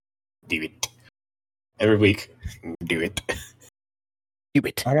Do it. Every week, do it. Do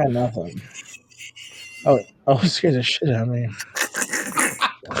it. I got nothing. Oh, scared the shit out of me.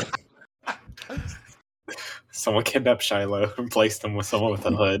 Someone kidnapped Shiloh and placed him with someone with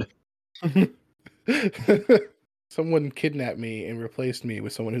a hood. Someone kidnapped me and replaced me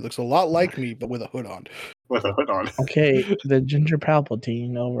with someone who looks a lot like me, but with a hood on. With a hood on. Okay, the Ginger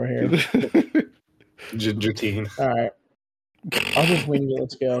Palpatine over here. Ginger teen. All right. I'll just wing it.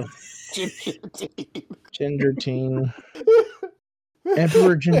 Let's go. Ginger Teen.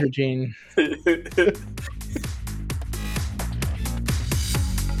 Emperor Ginger Teen.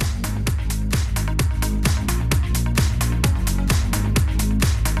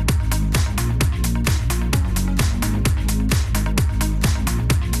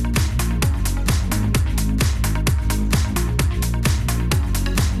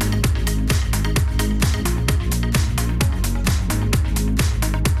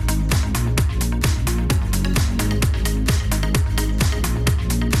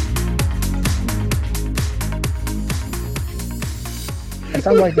 It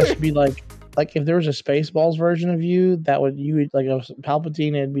sounds like this should be like if there was a Spaceballs version of you, you would like a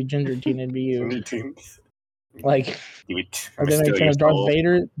Palpatine, it'd be Ginger Teen, it'd be you. Ginger teen. Like, Do it. or they make fun of Darth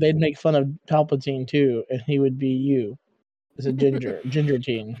Vader, they'd make fun of Palpatine too, and he would be you. It's a Ginger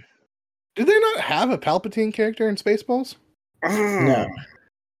Teen. Did they not have a Palpatine character in Spaceballs? No,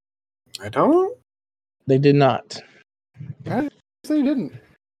 I don't. they did not. I guess they didn't.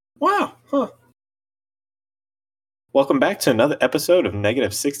 Wow. Huh. Welcome back to another episode of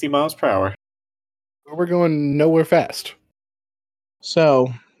Negative 60 Miles Per Hour. We're going nowhere fast.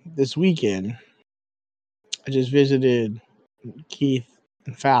 So this weekend, I just visited Keith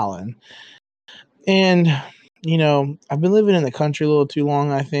and Fallon, and I've been living in the country a little too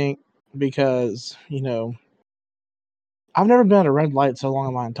long, I think, because I've never been at a red light so long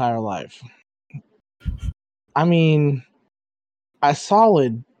in my entire life. I mean, a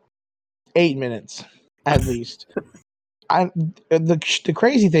solid 8 minutes at least. The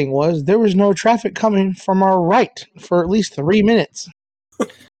crazy thing was there was no traffic coming from our right for at least 3 minutes,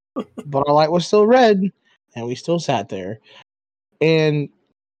 but our light was still red, and we still sat there. And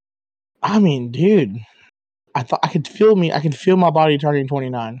I mean, dude, I thought I could feel my body turning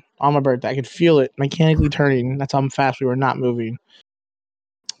 29 on my birthday. I could feel it mechanically turning. That's how fast we were not moving.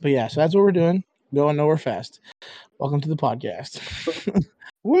 But yeah, so that's what we're doing. Going nowhere fast. Welcome to the podcast.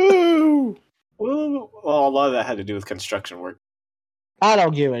 Woo! Well, a lot of that had to do with construction work. I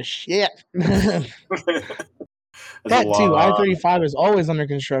don't give a shit. That too. I-35 is always under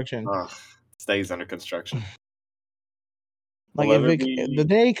construction. Stays under construction. Like the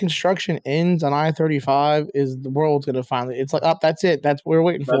day construction ends on I-35 is the world's gonna finally. It's like, that's it. That's what we're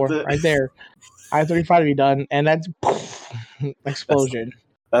waiting for right there. I-35 to be done, and that's explosion.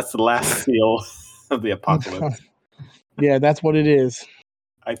 That's the last seal of the apocalypse. Yeah, that's what it is.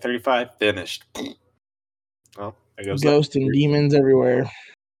 I-35 finished. Well, there goes ghosts and demons everywhere,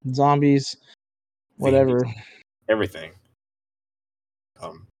 zombies, whatever, everything.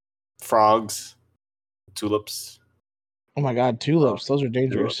 Frogs, tulips. Oh my god, tulips! Those are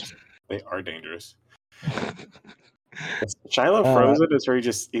dangerous. Tulips. They are dangerous. Is Shiloh frozen? Is where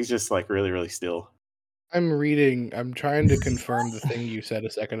he's just like really, really still. I'm reading. I'm trying to confirm the thing you said a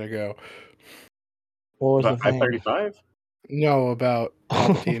second ago. What was about the thing? I-35? No, about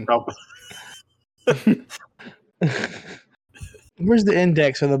Palpatine. Where's the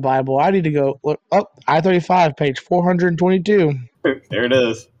index of the Bible? I need to go look up. I-35, page 422. There it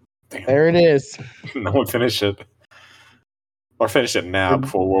is. Damn. There it is. No one finished it. Or finish it now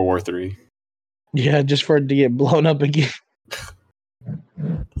before World War III. Yeah, just for it to get blown up again.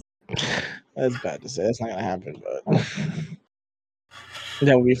 That's bad to say. That's not going to happen, but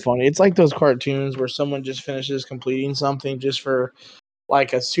that would be funny. It's like those cartoons where someone just finishes completing something just for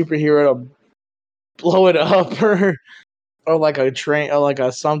like a superhero to blow it up or like a train or like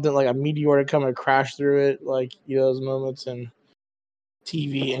a something like a meteor to come and crash through it. Like, those moments in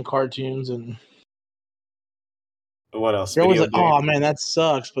TV and cartoons. And what else? You're always like, oh man, that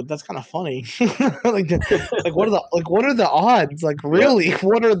sucks, but that's kind of funny. like what are the odds? Like, really, yeah.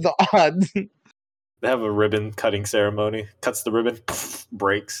 What are the odds? They have a ribbon cutting ceremony. Cuts the ribbon,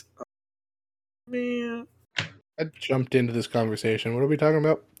 breaks. Man, I jumped into this conversation. What are we talking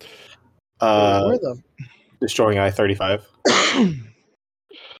about? Destroying I-35.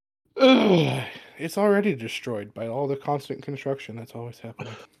 It's already destroyed by all the constant construction that's always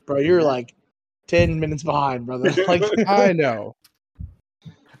happening. Bro, you're like 10 minutes behind, brother. Like, I know.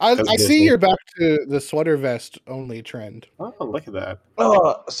 I see you're back to the sweater vest only trend. Oh, look at that.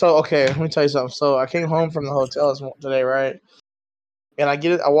 So okay, let me tell you something. So I came home from the hotel today, right? and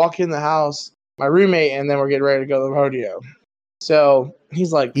I walk in the house, my roommate, and then we're getting ready to go to the rodeo. So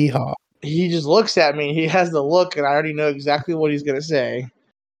he's like, Yeehaw. he just looks at me. He has the look, and I already know exactly what he's gonna say.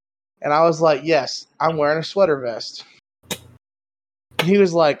 And I was like, yes, I'm wearing a sweater vest. He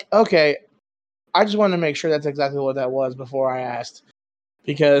was like, okay. I just wanted to make sure that's exactly what that was before I asked,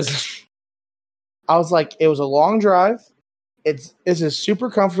 because I was like, it was a long drive. This is super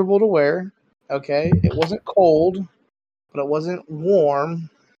comfortable to wear. Okay, it wasn't cold, but it wasn't warm,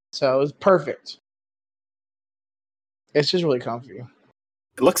 so it was perfect. It's just really comfy.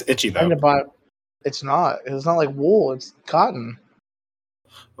 It looks itchy though. It's not. It's not like wool. It's cotton.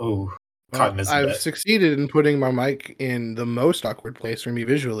 Oh, cotton is. I've succeeded in putting my mic in the most awkward place for me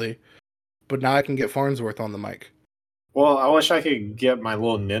visually, but now I can get Farnsworth on the mic. Well, I wish I could get my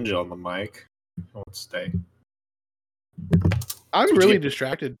little ninja on the mic. Let's stay. I'm really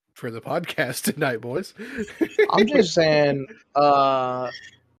distracted for the podcast tonight, boys. I'm just saying, who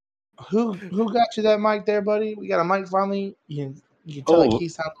got you that mic there, buddy? We got a mic finally. You can tell like he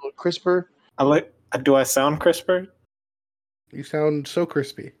sounds a little crisper. Do I sound crisper? You sound so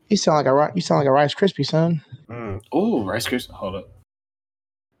crispy. You sound like a Rice Krispie, son. Oh, Rice Krispie. Hold up.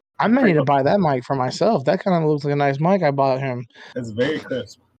 I might need to buy that mic for myself. That kind of looks like a nice mic I bought him. It's very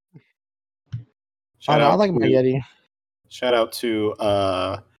crisp. I like my Yeti. Shout out to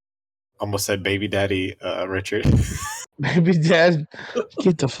almost said baby daddy Richard. Baby dad,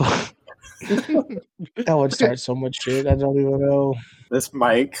 get the fuck. That would start so much shit. I don't even know. This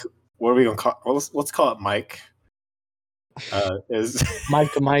mic, what are we gonna call? Let's call it Mike. Is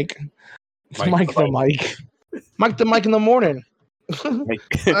Mike the mic. Mike the mic. Mike the mic in the morning.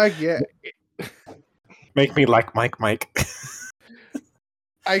 Yeah. Make me like Mike.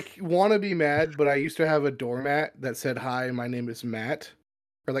 I want to be mad, but I used to have a doormat that said, "Hi, my name is Matt,"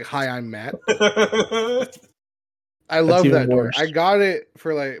 or like, "Hi, I'm Matt." I love that door. I got it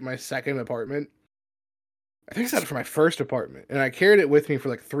for like my second apartment. I think I got it for my first apartment, and I carried it with me for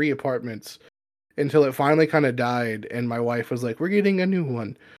like 3 apartments until it finally kind of died. And my wife was like, "We're getting a new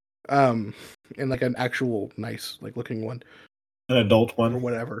one," and like an actual nice, like looking one, an adult one or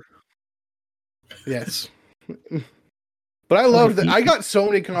whatever. Yes. But I love that. I got so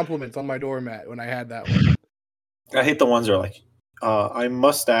many compliments on my doormat when I had that one. I hate the ones that are like, I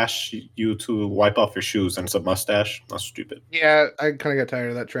mustache you to wipe off your shoes, and it's a mustache. That's stupid. Yeah, I kind of got tired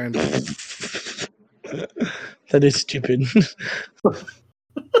of that trend. That is stupid.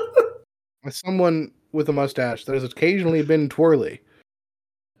 As someone with a mustache that has occasionally been twirly.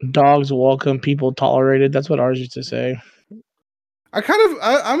 Dogs welcome, people tolerated. That's what ours used to say.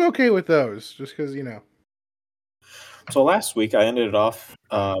 I'm okay with those, just because, you know. So last week I ended it off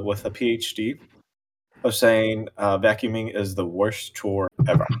with a PhD of saying vacuuming is the worst chore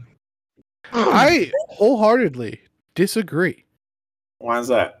ever. I wholeheartedly disagree. Why is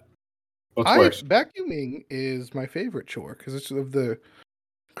that? What's worse? Vacuuming is my favorite chore because it's of the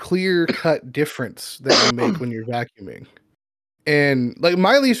clear-cut difference that you make when you're vacuuming. And like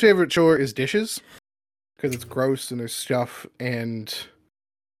my least favorite chore is dishes because it's gross and there's stuff. And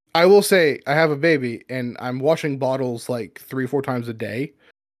I will say I have a baby and I'm washing bottles like 3-4 times a day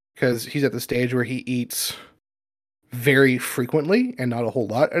because he's at the stage where he eats very frequently and not a whole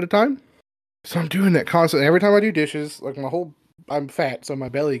lot at a time. So I'm doing that constantly. Every time I do dishes, like I'm fat, so my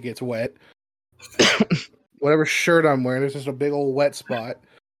belly gets wet. Whatever shirt I'm wearing, there's just a big old wet spot.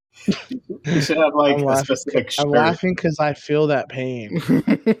 You should have like a specific shirt. I'm laughing because I feel that pain. You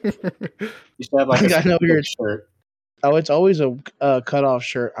should have like a specific shirt. Oh, it's always a cut-off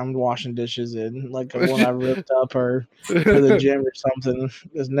shirt I'm washing dishes in, like one I ripped up or for the gym or something.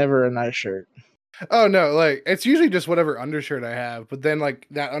 It's never a nice shirt. Oh, no, like, it's usually just whatever undershirt I have, but then, like,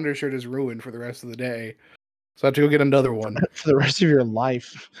 that undershirt is ruined for the rest of the day. So I have to go get another one. For the rest of your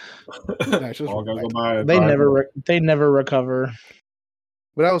life. They never recover.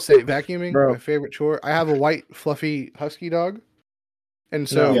 But I will say, vacuuming, my favorite chore. I have a white, fluffy husky dog. And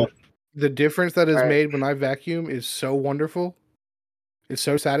so the difference that is made when I vacuum is so wonderful. It's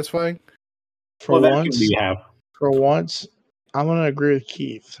so satisfying. For once, I'm going to agree with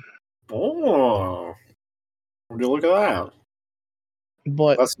Keith. Oh, look at that!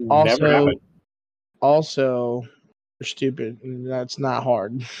 But also, you're stupid. That's not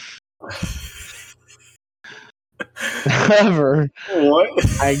hard. However, what?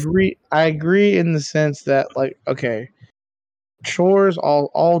 I agree in the sense that, like, okay, chores,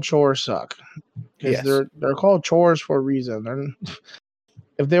 all chores suck because they're called chores for a reason.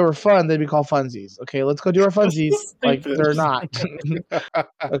 If they were fun, they'd be called funsies. Okay, let's go do our funsies. Like, they're not.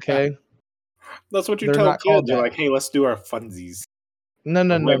 Okay, that's what you tell kids. You're like, hey, let's do our funsies. No.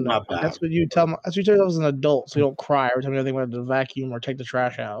 Not that. That's what you tell me. That's what you tell me as an adult, so you don't cry every time you think about to vacuum or take the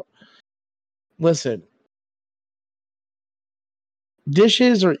trash out. Listen,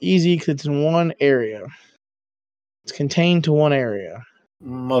 dishes are easy because it's in one area. It's contained to one area.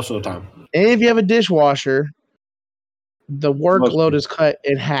 Most of the time. And if you have a dishwasher, the workload is cut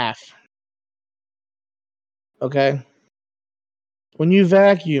in half. Okay? When you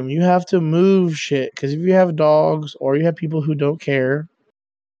vacuum, you have to move shit. Because if you have dogs or you have people who don't care,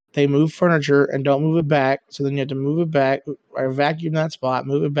 they move furniture and don't move it back. So then you have to move it back or vacuum that spot,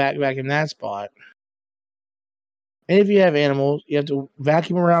 move it back in that spot. And if you have animals, you have to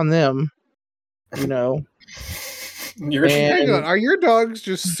vacuum around them, you know. Hang on, are your dogs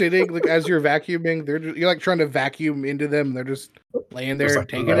just sitting like as you're vacuuming? You're like trying to vacuum into them. They're just laying there and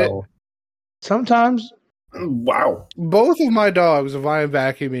taking it. Sometimes. Wow. Both of my dogs, if I am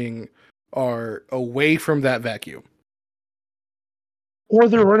vacuuming, are away from that vacuum. Or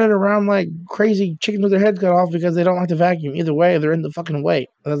they're running around like crazy chickens with their heads cut off because they don't like to vacuum. Either way, they're in the fucking way.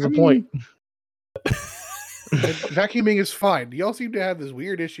 That's the point. Vacuuming is fine. Y'all seem to have this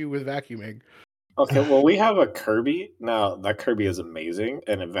weird issue with vacuuming. Okay, well, we have a Kirby. Now, that Kirby is amazing,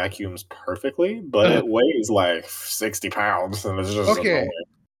 and it vacuums perfectly, but it weighs like 60 pounds, and it's just annoying.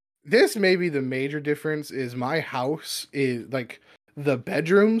 This may be the major difference is my house is, like, the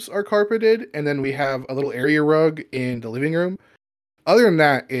bedrooms are carpeted, and then we have a little area rug in the living room. Other than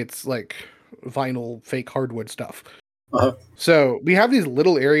that, it's, like, vinyl, fake hardwood stuff. Uh-huh. So, we have these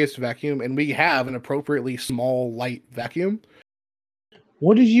little areas to vacuum, and we have an appropriately small, light vacuum.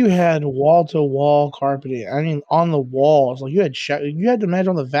 What if you had wall-to-wall carpeting? I mean, on the walls. Like, you had to imagine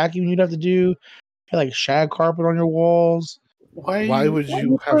on the vacuum you'd have to do. You had, like, shag carpet on your walls. Why would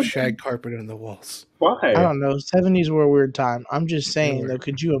you have shag carpet on the walls? Why? I don't know. 70s were a weird time. I'm just saying, though,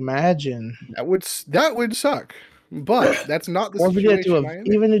 could you imagine? That would suck. But that's not the or situation.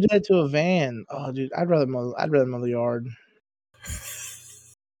 Even if you did it to a van. Oh, dude, I'd rather mow the yard.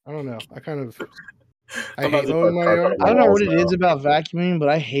 I don't know. I hate mowing my yard. I don't know what it is about vacuuming, but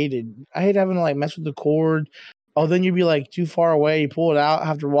I hate having to like mess with the cord. Oh, then you'd be like too far away. You pull it out,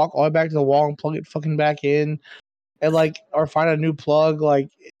 have to walk all the way back to the wall and plug it fucking back in, and like or find a new plug. Like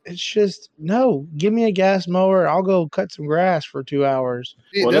it's just no. Give me a gas mower. I'll go cut some grass for 2 hours.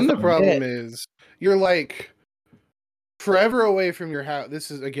 See, then the problem is you're like forever away from your house.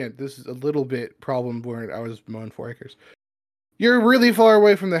 This is a little bit problem where I was mowing 4 acres. You're really far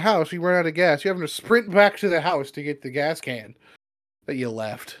away from the house. You run out of gas. You're having to sprint back to the house to get the gas can that you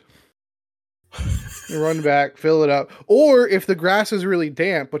left. You run back, fill it up. Or if the grass is really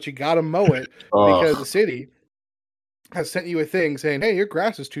damp, but you got to mow it because the city has sent you a thing saying, hey, your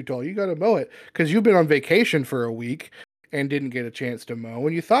grass is too tall. You got to mow it because you've been on vacation for a week and didn't get a chance to mow.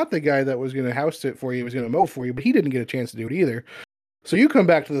 And you thought the guy that was going to house it for you was going to mow for you, but he didn't get a chance to do it either. So you come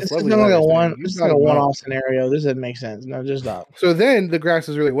back to this lovely. This is like a one-off scenario. This doesn't make sense. No, just stop. So then the grass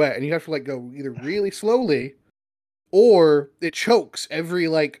is really wet, and you have to like go either really slowly, or it chokes every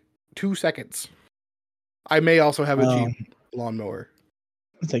like 2 seconds. I may also have a Jeep lawnmower.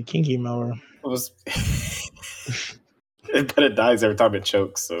 It's a kinky mower. But it dies every time it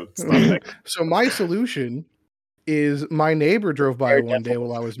chokes. So it's not like... So my solution is my neighbor drove by one day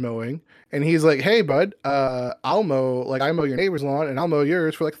while I was mowing. And he's like, hey, bud, I mow your neighbor's lawn and I'll mow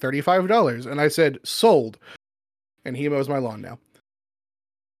yours for like $35. And I said, sold. And he mows my lawn now.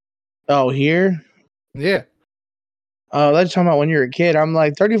 Oh, here? Yeah. Oh, that's talking about when you're a kid. I'm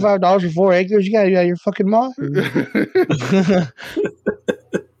like, $35 for 4 acres? You got to be out of your fucking mind.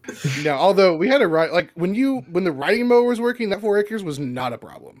 No, although we had a right, like when the riding mower was working, that 4 acres was not a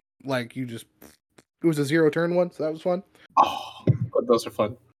problem. Like it was a 0 turn one, so that was fun. Oh, those are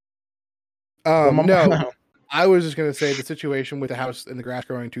fun. No, I was just gonna say the situation with the house and the grass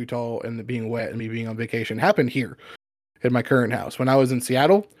growing too tall and it being wet and me being on vacation happened here at my current house. When I was in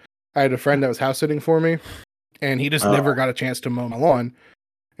Seattle, I had a friend that was house sitting for me, and he just never got a chance to mow my lawn,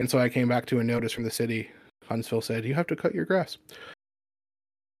 and so I came back to a notice from the city. Huntsville said you have to cut your grass.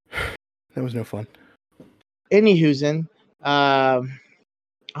 That was no fun. Anywho's I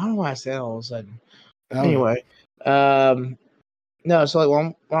don't know why I said all of a sudden. Anyway, no, so like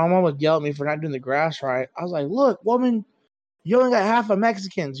when my mom would yell at me for not doing the grass right, I was like, look, woman, you only got half of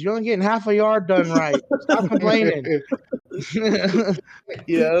Mexicans. You're only getting half a yard done right. Stop complaining.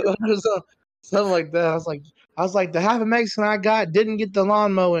 Something like that. I was like, the half of Mexican I got didn't get the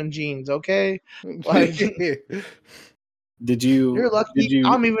lawn mowing genes, okay? Like You're lucky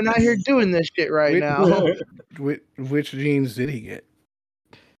I'm even out here doing this shit right now. Which genes did he get?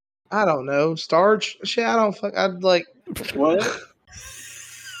 I don't know. Starch? Shit, I'd like what?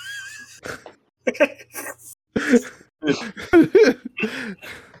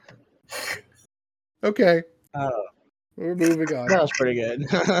 Okay, Oh, we're moving on. that was pretty good.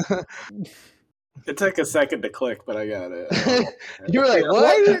 It took a second to click, but I got it. You were like, Why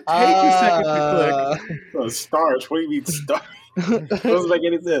 "What?" did it take a second to Oh, stars? What do you mean stars? It doesn't make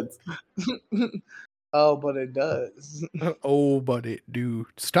any sense. Oh, but it does. Oh, but it do.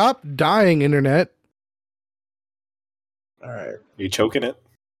 Stop dying, internet. All right. You choking it?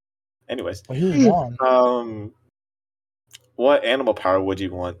 Anyways, Well, who's on? what animal power would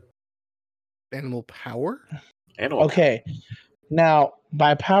you want? Animal power? Animal Okay. Now,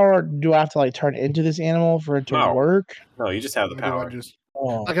 by power, do I have to like turn into this animal for it to No. work? power? No, you just have the Or do I power. just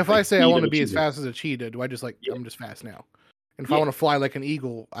Oh, like if Like I say I speed want of to a be as cheetah. fast as a cheetah, do I just like Yeah. I'm just fast now? And if I Yeah. want to fly like an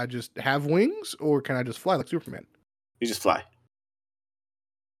eagle, I just have wings, or can I just fly like Superman? You just fly.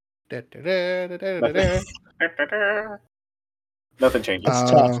 Da-da-da-da-da-da-da. Nothing changes.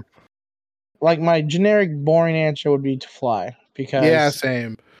 It's tough. Like my generic boring answer would be to fly because Yeah,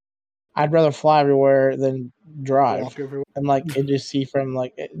 same. I'd rather fly everywhere than drive. Walk everywhere. And like it just see from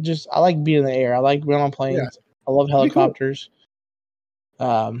like I like being in the air. I like being on planes. I love be cool. helicopters.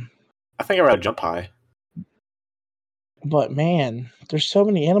 I think I'd rather jump high. But man, there's so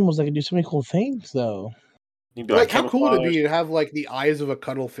many animals that can do so many cool things though. You can do Like how cool would it be camouflage. to have like the eyes of a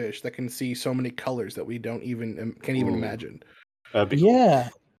cuttlefish that can see so many colors that we don't even can't even Ooh. imagine? That'd be cool. Yeah.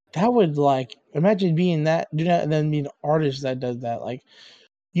 That would like imagine being that, do that, and then being an artist that does that. Like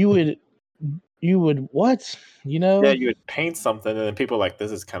you would what? You know? Yeah, you would paint something, and then people are like,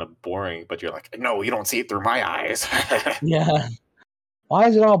 "This is kind of boring," but you're like, "No, you don't see it through my eyes." Yeah. Why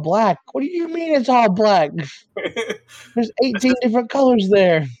is it all black? What do you mean it's all black? There's 18 different colors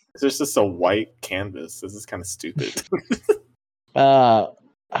there. It's just a white canvas. This is kind of stupid.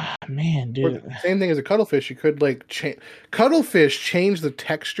 Man, Or dude. the same thing as a cuttlefish. You could like cuttlefish change the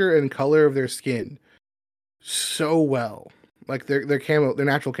texture and color of their skin so well. Like their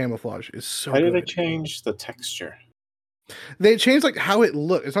natural camouflage is so How do good. they change the texture? They change like how it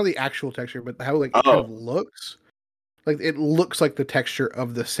looks. It's not the actual texture, but how like it kind of looks. Like it looks like the texture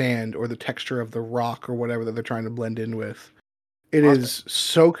of the sand or the texture of the rock or whatever that they're trying to blend in with. It is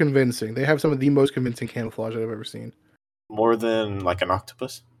so convincing. They have some of the most convincing camouflage I've ever seen. More than like an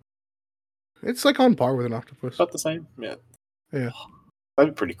octopus? It's like on par with an octopus. About the same? Yeah. Yeah.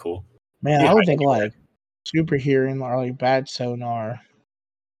 That'd be pretty cool. Man, Yeah, I would think like super hearing or like bad sonar.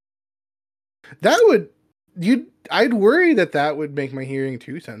 That would I'd worry that would make my hearing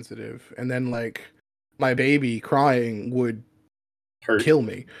too sensitive, and then like my baby crying would Hurt. kill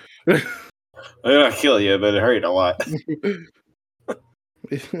me. It'll not kill you, but it hurt a lot.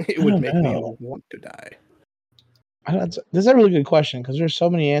 It would make me want to die. That's a really good question because there's so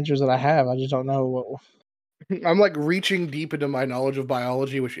many answers that I have. I just don't know what. I'm like reaching deep into my knowledge of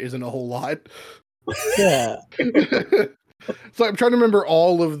biology, which isn't a whole lot. Yeah. So I'm trying to remember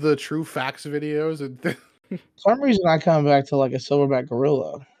all of the true facts videos, and For some reason, I come back to like a silverback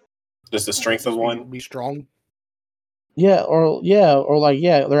gorilla. Just the strength of one. be strong. Or like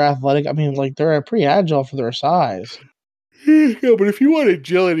they're athletic. I mean, like they're pretty agile for their size. Yeah, but if you want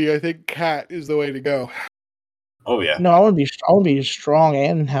agility, I think cat is the way to go. Oh yeah. No, I want to be strong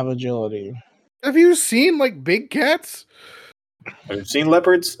and have agility. Have you seen like big cats? Have you seen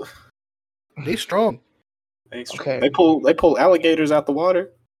leopards? They strong. Okay. They pull alligators out the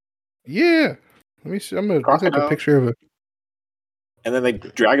water. Yeah. Let me see. I'm gonna take a picture of it. And then they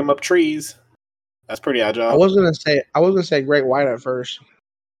drag them up trees. That's pretty agile. I was gonna say great white at first.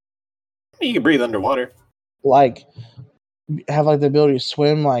 You can breathe underwater. Like have like the ability to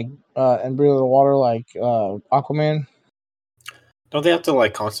swim like and breathe underwater like Aquaman. Don't they have to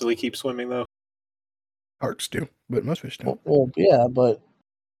like constantly keep swimming though? Sharks do, but most fish don't. Well, yeah, but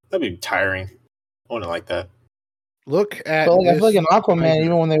that'd be tiring. I wouldn't like that. Look at. But like, I feel like in Aquaman,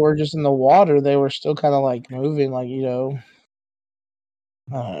 even when they were just in the water, they were still kind of like moving, like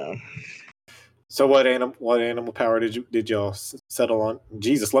So what animal power did y'all settle on?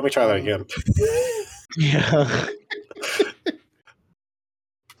 Jesus, let me try that again. Yeah.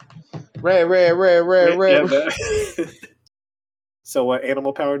 Red. So what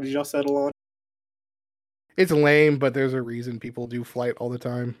animal power did y'all settle on? It's lame, but there's a reason people do flight all the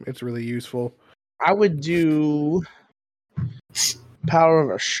time. It's really useful. I would do power of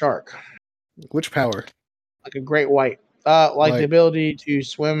a shark. Which power? Like a great white. Like the ability to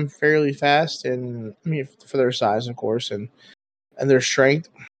swim fairly fast, and I mean for their size, of course, and their strength,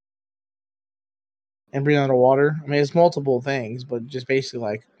 and breathe underwater. I mean, it's multiple things, but just basically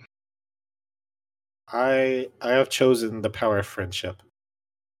like. I have chosen the power of friendship.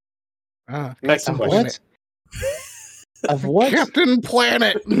 Next question. Of what? Captain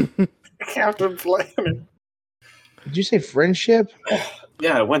Planet. Captain Planet. Did you say friendship?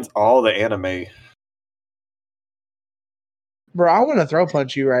 Yeah, it wins all the anime. Bro, I want to throw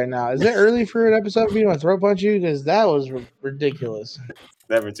punch you right now. Is it early for an episode for you to throw punch you? Because that was ridiculous.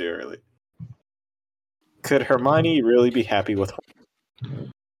 Never too early. Could Hermione really be happy with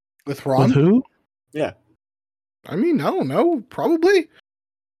With Ron? With who? Yeah. I mean, I don't know. Probably.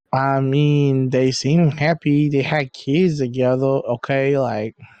 I mean, they seem happy. They had kids together. Okay,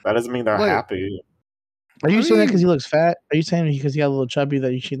 like, That doesn't mean they're Like- happy. are you I saying that mean- because he looks fat? Are you saying because he got a little chubby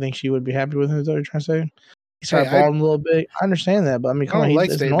that she thinks she would be happy with him? Is that what you're trying to say? He started Hey, I- balling a little bit. I understand that, but I mean, I come on, don't like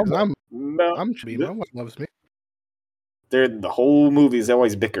it's Steve because normal. I'm chubby. My wife loves me. They're the whole movie's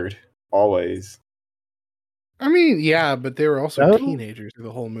always bickered. Always. I mean, yeah, but they were also No. teenagers through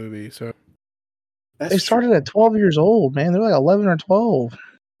the whole movie. So That's They started at 12 years old, man. They're like 11 or 12. true.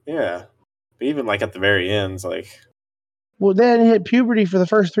 Yeah. But even like at the very ends, like Well, they hadn't hit puberty for the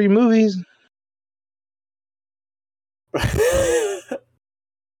first 3 movies.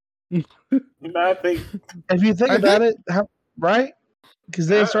 I think If you think I about it, right? Because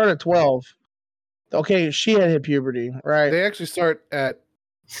they started at 12. Okay, she had hit puberty, right? they actually start at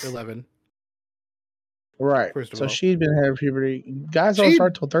 11. Right. First of So all. she'd been having puberty. Guys don't She-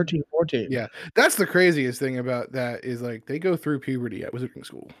 start till 13, 14. Yeah, that's the craziest thing about that is like they go through puberty at Wizarding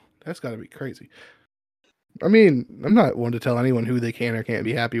School. That's got to be crazy. I mean, I'm not one to tell anyone who they can or can't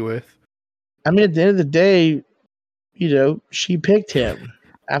be happy with. I mean, at the end of the day, you know, she picked him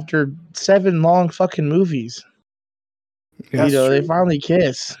after 7 long fucking movies. That's you know, they true. finally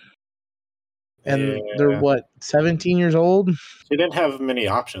kiss. And they're Yeah. what, 17 years old? She didn't have many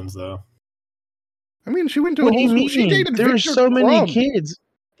options though. I mean, she went to What the do whole you school. She mean? dated There were Victor so many Crumb. kids.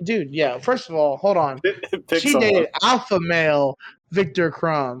 Dude, yeah, first of all, hold on. Pick She someone. dated alpha male Victor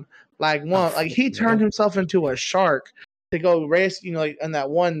Crumb. Like he turned himself into a shark to go race, you know, like in that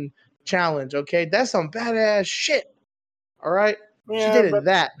one challenge. Okay, that's some badass shit. All right, she Yeah, did but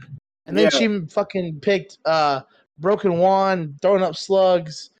that, and then Yeah. she fucking picked broken wand, throwing up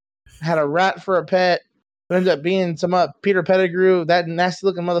slugs, had a rat for a pet, who ended up being some Peter Pettigrew, that nasty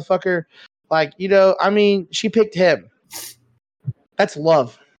looking motherfucker. Like, you know, I mean, she picked him. That's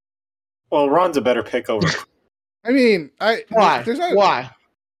love. well, Ron's a better pick over. I mean, Why? There's not, Why?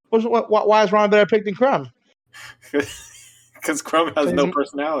 Why is Ron better picked than Crumb? Because Crumb has no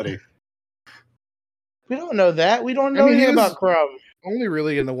personality. We don't know that. We don't I know mean, he anything was- about Crumb. only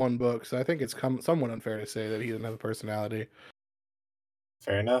really in the one book, so I think it's somewhat unfair to say that he doesn't have a personality.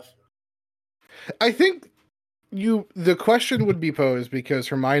 Fair enough. I think the question would be posed because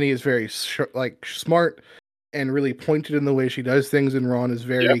Hermione is very smart and really pointed in the way she does things, and Ron is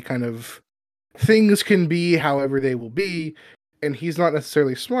very kind of things can be however they will be, and he's not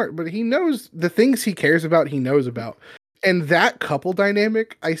necessarily smart, but he knows the things he cares about. He knows about, and that couple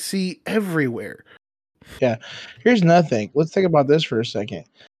dynamic I see everywhere. Here's another thing. Let's think about this for a second.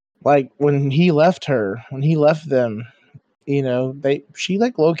 Like when he left them, you know, she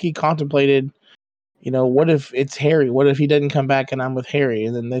like low-key contemplated, you know, what if it's Harry? What if he doesn't come back and I'm with Harry?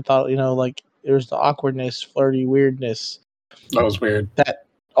 And then they thought, you know, like there's the awkwardness, flirty weirdness. That was weird. That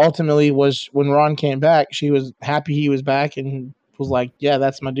ultimately was when Ron came back, she was happy he was back and was like, yeah,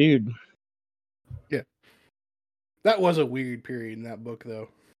 that's my dude. That was a weird period in that book, though.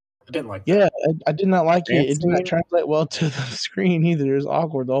 I didn't like that. Yeah, I did not like it. It did not Dancing? translate well to the screen either. It was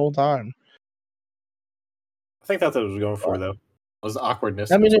awkward the whole time. I think that's what I was going for though. Was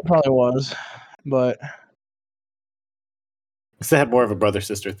awkwardness. I mean, it probably was, but Because it had more of a brother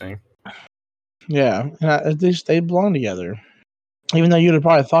sister thing. yeah, and they belong together. Even though you'd have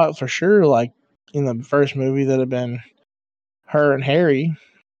probably thought for sure, like in the first movie, that had been her and Harry,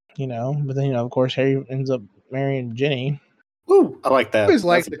 you know. But then, you know, of course, Harry ends up marrying Ginny. Woo! I like that. I always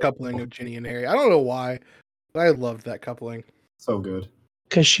liked That's the coupling of Ginny and Harry. I don't know why, but I loved that coupling. so good.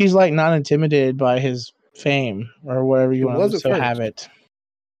 Because she's like not intimidated by his fame or whatever you She want was to at so have first. it.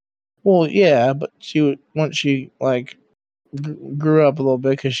 Well, yeah, but once she like grew up a little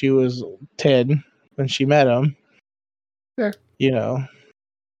bit because she was 10 when she met him. Fair. You know,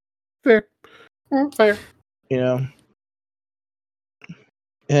 Fair. Fair. you know.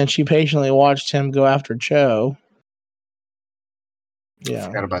 And she patiently watched him go after Cho. Yeah,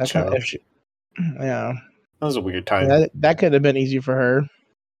 Forgot about that's not- Cho. if she- yeah, That was a weird time. that could have been easy for her.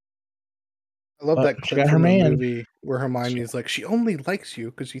 I love But that she clip got her from the man. movie where Hermione is like, she only likes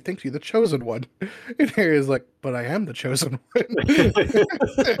you because she thinks you're the chosen one. And Harry is like, but I am the chosen one.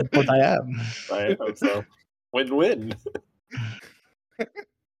 But I am. I hope so. Win-win.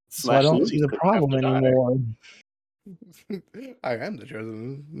 So I don't see the problem anymore. I am the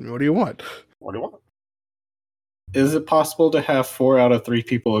chosen. What do you want? What do you want? Is it possible to have 4 out of 3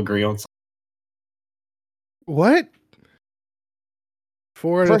 people agree on something? What?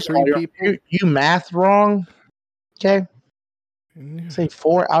 4 out of First of 3 all, people? you math wrong. Okay. Say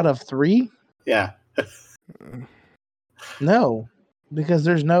 4 out of 3? Yeah. No, because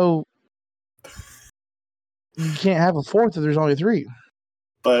there's no. You can't have a fourth if there's only 3.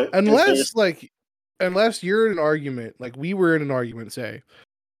 But unless you're in an argument, like we were in an argument, say,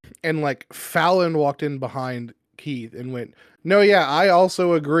 and like Fallon walked in behind Keith and went, "No, yeah, I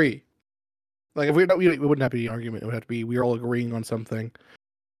also agree." Like if we wouldn't have to be an argument; it would have to be we were all agreeing on something.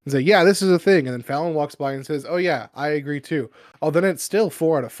 And say, "Yeah, this is a thing," and then Fallon walks by and says, "Oh yeah, I agree too." Oh, then it's still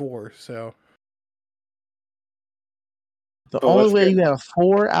 4 out of 4. So The But only what's way good- you have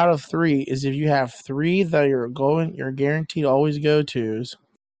 4 out of 3 is if you have 3 that you're guaranteed always go tos,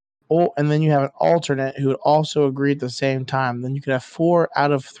 and then you have an alternate who would also agree at the same time. Then you could have 4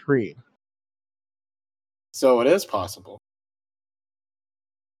 out of 3. So it is possible.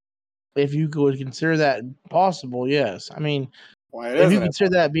 If you would consider that possible, yes. I mean, Why if you isn't it? consider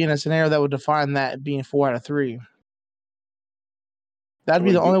that being a scenario that would define that being 4 out of 3, that'd It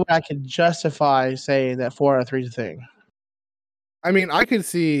be would the only way I could justify saying that 4 out of 3 is a thing. I mean, I could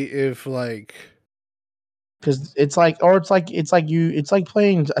see if like Because it's like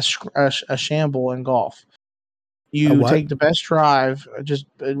playing a shamble in golf. You what? take the best drive. Just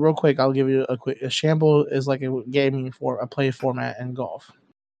real quick, I'll give you a shamble is like a gaming for a play format in golf.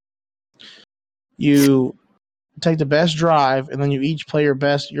 You take the best drive, and then you each play your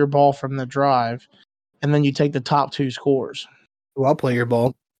ball from the drive, and then you take the top 2 scores. Well, I'll play your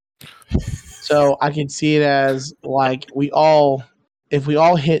ball. So I can see it as like if we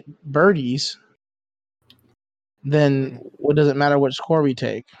all hit birdies, then what does it matter what score we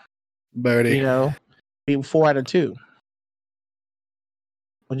take? Birdie. You know, be 4 out of 2.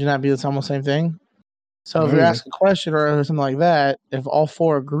 Would you not be the almost same thing? So if you ask a question or something like that, if all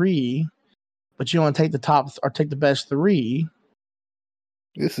 4 agree, but you want to take the top or take the best 3,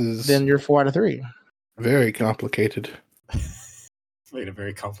 This is then you're 4 out of 3. very complicated. Made it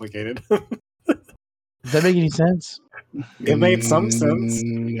very complicated. Does that make any sense? It made some sense.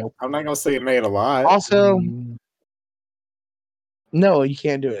 Nope. I'm not gonna say it made a lot. Also, no, you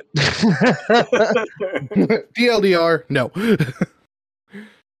can't do it. TLDR, no.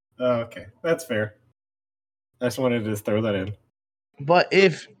 Okay, that's fair. I just wanted to throw that in. But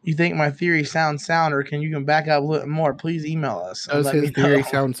if you think my theory sounds sound, or you can back up a little more, please email us. and Does let his me theory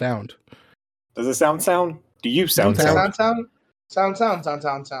know. sound? Does it sound? Do you sound? Sound.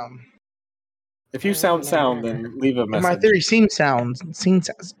 If you sound, then leave a And message. my theory seems sounds.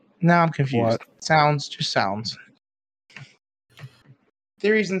 Now I'm confused. What? Sounds, just sounds.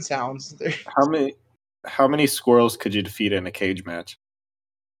 Theories and sounds. How many squirrels could you defeat in a cage match?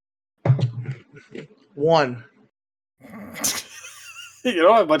 1. You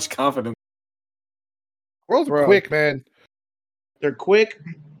don't have much confidence. Squirrels are quick, man. They're quick.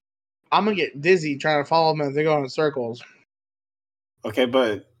 I'm gonna get dizzy trying to follow them as they go in circles. Okay,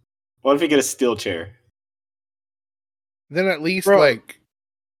 but what if you get a steel chair? Then at least Bro, like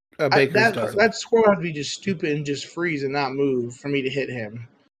a baker's dozen. That squirrel has to be just stupid and just freeze and not move for me to hit him.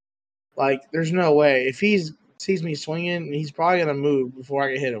 Like, there's no way. If he sees me swinging, he's probably gonna move before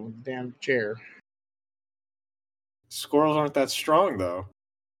I can hit him with the damn chair. Squirrels aren't that strong, though.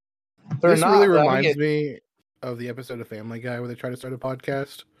 They're This not, really but I'm reminds getting- me of the episode of Family Guy where they try to start a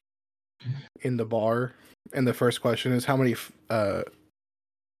podcast in the bar, and the first question is, how many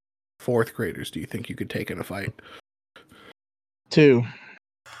fourth graders do you think you could take in a fight? 2.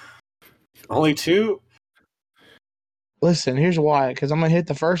 Only 2? Listen, here's why. Because I'm gonna hit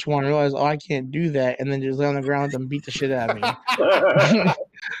the first one and realize, I can't do that, and then just lay on the ground and beat the shit out of me.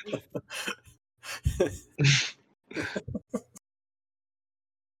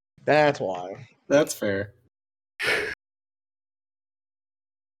 That's why. That's fair.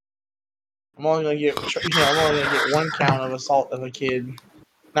 I'm only gonna get 1 count of assault of a kid,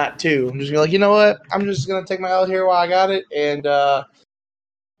 not 2. I'm just gonna you know what? I'm just gonna take my L here while I got it, and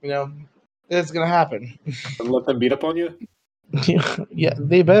it's gonna happen. And let them beat up on you? Yeah,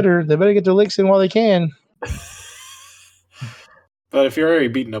 they better get their licks in while they can. But if you're already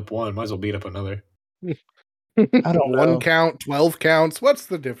beating up one, might as well beat up another. I don't know. 1 count, 12 counts. What's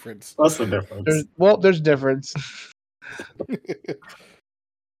the difference? What's the difference? There's difference.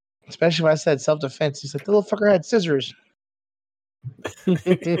 Especially when I said self-defense. He's like, the little fucker had scissors.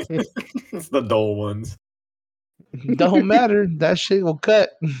 It's the dull ones. Don't matter. That shit will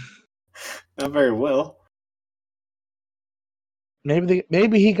cut. Not very well. Maybe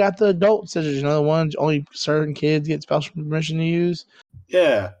he got the adult scissors. The ones only certain kids get special permission to use.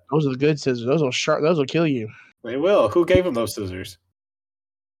 Yeah, Those are the good scissors. Those will kill you. they will. Who gave him those scissors?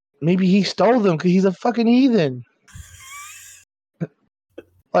 Maybe he stole them because he's a fucking heathen.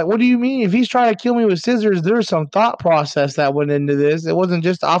 Like, what do you mean? If he's trying to kill me with scissors, there's some thought process that went into this. It wasn't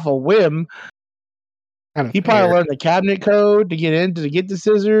just off a whim. He probably learned the cabinet code to get the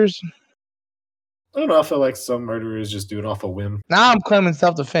scissors. I don't know. I feel like some murderers just do it off a whim. Now I'm claiming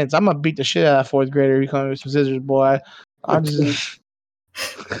self-defense. I'm gonna beat the shit out of that fourth grader. If you come with some scissors, boy. I just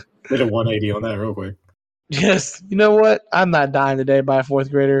Did a 180 on that real quick. you know what? I'm not dying today by a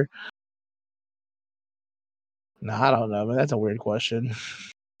fourth grader. No, I don't know, man. That's a weird question.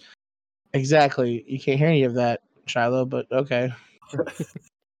 Exactly. You can't hear any of that, Shiloh, but okay.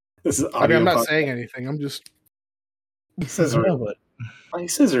 This is I mean, I'm not podcast. saying anything. I'm just Scissoring. No, but Why are you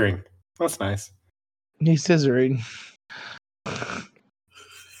scissoring? That's nice. he's scissoring.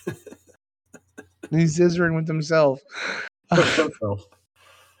 He's scissoring with himself.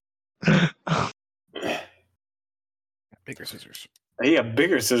 bigger scissors. Yeah,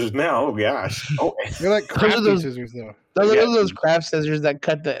 bigger scissors now. Oh gosh. Oh, They're like Those are crappy those- scissors, though. Those Yeah. are those craft scissors that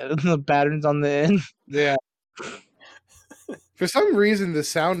cut the patterns on the end. Yeah. For some reason, the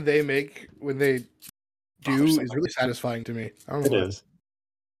sound they make when they do is really satisfying to me. I don't it know. is.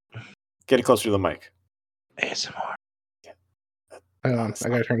 Get it closer to the mic. ASMR. Hang on, I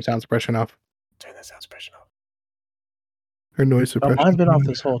gotta turn the sound suppression off. Turn that sound suppression off. Or noise Oh, suppression. mine's been off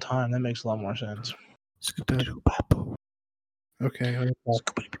this whole time. That makes a lot more sense. Okay.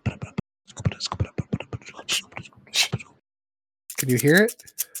 Can you hear it?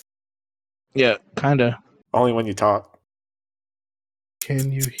 Yeah, kind of. Only when you talk.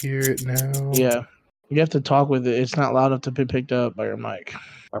 Can you hear it now? Yeah. You have to talk with it. It's not loud enough to be picked up by your mic.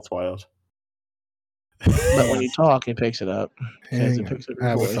 That's wild. But when you talk, it picks it up. Because Hang it on. picks up I your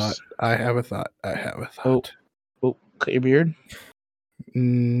have a voice. thought. I have a thought. Oh, cut your beard?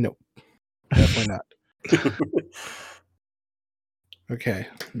 No, definitely not. Okay,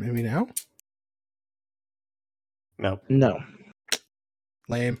 maybe now. No. No.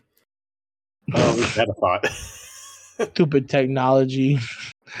 Lame. Oh, we had a thought. Stupid technology.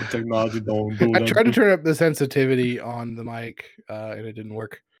 The technology don't do I that. tried to turn up the sensitivity on the mic, and it didn't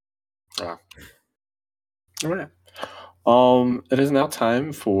work. All right. It is now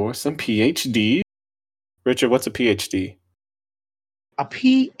time for some PhD. Richard, what's a PhD? A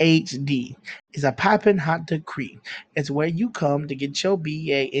PhD is a piping hot degree. It's where you come to get your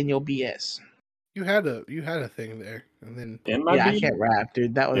BA and your BS. You had a thing there, and then In my Yeah, I B? can't rap,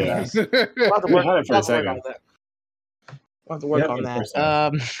 dude. That was Yeah. nice. We'll have to We work, had it for a we'll have to work second. on that. We'll have to work Yeah, on for the that. first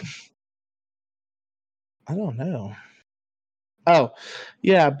time. I don't know. Oh,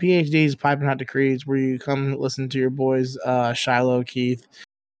 yeah, PhDs, piping hot decrees, where you come listen to your boys, Shiloh, Keith,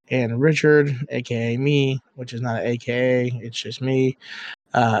 and Richard, aka me, which is not an AKA, it's just me.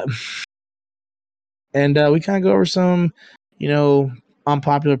 And we kind of go over some,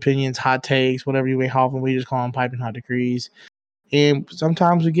 unpopular opinions, hot takes, whatever you may call them. We just call them piping hot decrees. And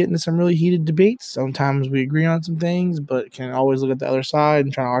sometimes we get into some really heated debates. Sometimes we agree on some things, but can always look at the other side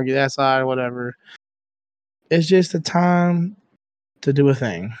and try to argue that side, whatever. It's just a time to do a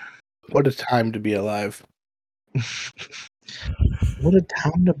thing. what a time to be alive. What a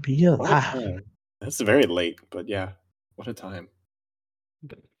time to be What a alive. time. That's very late, but yeah. What a time.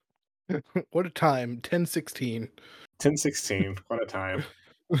 What a time. 10:16. 10:16. What a time.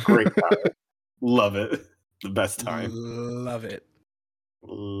 Great time. Love it. The best time. Love it.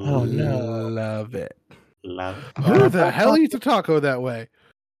 Oh, no. Love it. Love it. Who the hell eats a taco that way?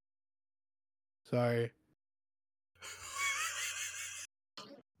 Sorry.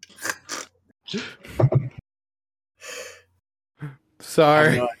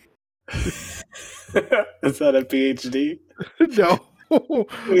 Sorry. Is that a PhD? No.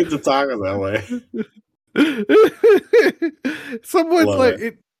 We need to talk that way. Someone's Love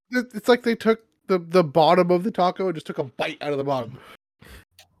like it's like they took the bottom of the taco and just took a bite out of the bottom.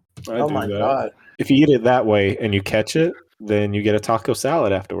 I Oh do my that. God. If you eat it that way and you catch it, then you get a taco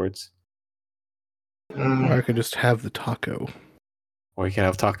salad afterwards. Or I could just have the taco Or you can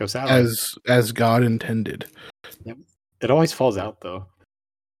have taco salad. as God intended. It always falls out though.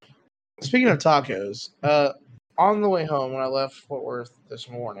 Speaking of tacos, on the way home when I left Fort Worth this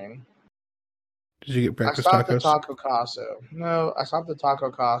morning, Did you get I breakfast stopped tacos? at Taco Casa. No, I stopped at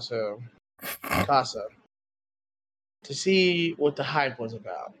Taco Casa to see what the hype was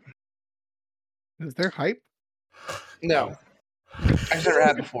about. Is there hype? No, I've never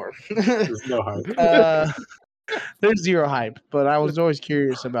had before. There's no hype. There's zero hype, but I was always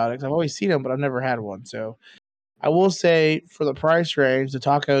curious about it because I've always seen them, but I've never had one. So I will say, for the price range, the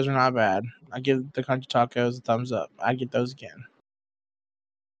tacos are not bad. I give the country tacos a thumbs up. I'd get those again.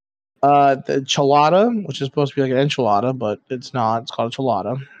 The chelada, which is supposed to be like an enchilada, but it's not. It's called a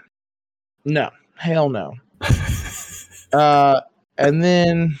chelada. No, hell no. And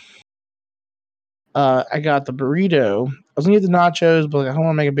then I got the burrito. I was gonna get the nachos, but like, I don't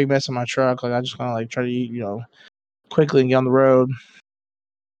want to make a big mess in my truck. Like I just kind of like try to eat, quickly and get on the road.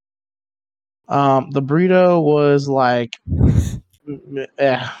 The burrito was like,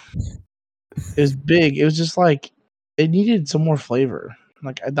 it was big. It was just like it needed some more flavor.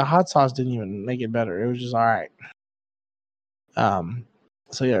 Like the hot sauce didn't even make it better. It was just all right.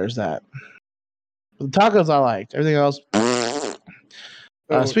 So yeah, there's that. The tacos I liked. Everything else.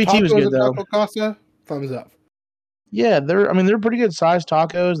 Sweet tea was good though. Taco Casa, thumbs up. Yeah, they're pretty good sized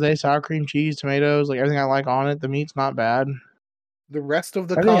tacos. They sour cream, cheese, tomatoes, like everything I like on it. The meat's not bad. The rest of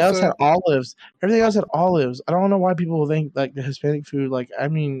the Everything Casa, else had olives. Everything else had olives. I don't know why people think like the Hispanic food. Like, I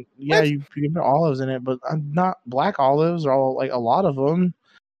mean, yeah, What? you can put olives in it, but not black olives or all like a lot of them.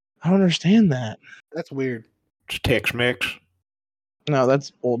 I don't understand that. that's weird. It's Tex-Mex. No,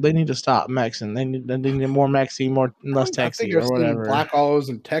 that's old. They need to stop Mexing. They need more Mexy, less I think Texy I've or seen whatever. black olives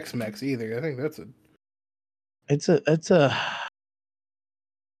and Tex-Mex either. I think that's a. It's a.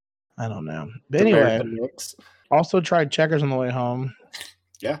 I don't know. But anyway, also tried Checkers on the way home.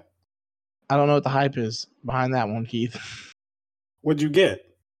 Yeah. I don't know what the hype is behind that one, Keith. What'd you get?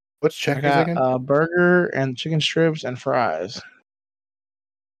 What's I Checkers got again? a burger and chicken strips and fries.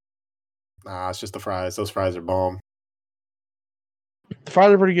 Nah, it's just the fries. Those fries are bomb. The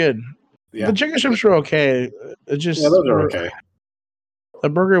fries are pretty good. Yeah. The chicken strips were okay. It just those are okay. The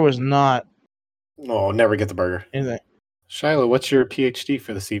burger was not No, I'll never get the burger. anything. Shiloh, what's your PhD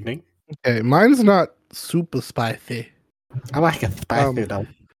for this evening? Okay, mine's not super spicy, I like it spicy though.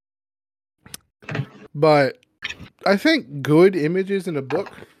 but I think good images in a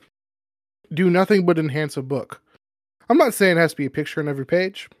book do nothing but enhance a book. I'm not saying it has to be a picture on every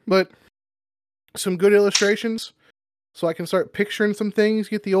page, but some good illustrations so I can start picturing some things,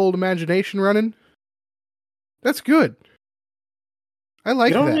 get the old imagination running. That's good. I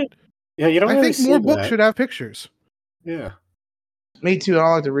like that. You don't I really think more see books that. should have pictures. Yeah. Me too. I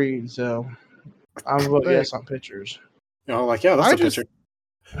don't like to read, so I'm going to guess on pictures. That's a picture.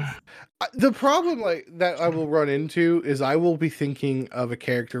 The problem like that I will run into is I will be thinking of a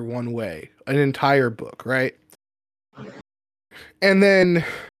character one way, an entire book, right? And then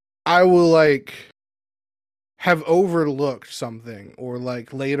I will like have overlooked something, or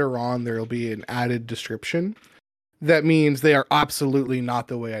like later on there'll be an added description that means they are absolutely not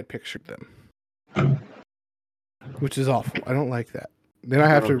the way I pictured them. Which is awful. I don't like that. Then I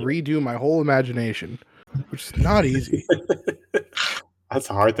have to redo my whole imagination, which is not easy. That's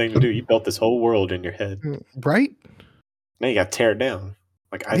a hard thing to do. You built this whole world in your head. Right? Now you got to tear it down.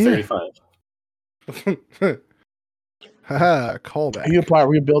 Like I-35. Haha, callback. You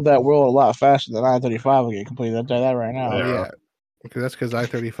probably rebuild that world a lot faster than I-35 will get completed. I'll tell you that right now. Oh, yeah. That's because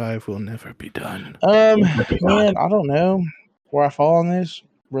I-35 will never be done. Man, I don't know where I fall on this,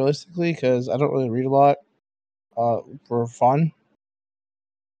 realistically, because I don't really read a lot for fun.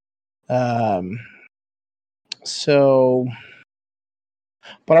 So,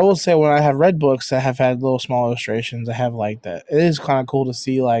 but I will say when I have read books that have had little small illustrations, I have liked that. It is kind of cool to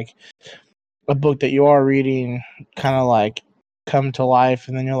see like a book that you are reading kind of like come to life,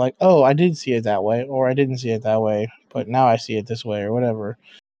 and then you're like, oh, I did see it that way, or I didn't see it that way, but now I see it this way, or whatever.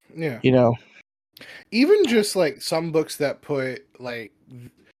 Yeah. Even just like some books that put like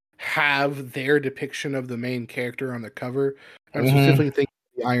have their depiction of the main character on the cover. I'm specifically thinking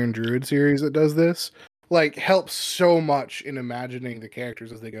of the Iron Druid series that does this. Like helps so much in imagining the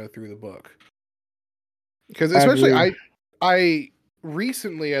characters as they go through the book. Because especially I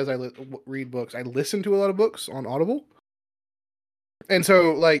recently, as I read books, I listen to a lot of books on Audible. And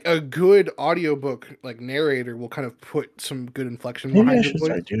so, like, a good audiobook, like, narrator will kind of put some good inflection behind it. Maybe I should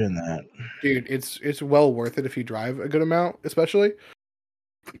start doing that. Dude, it's well worth it if you drive a good amount, especially.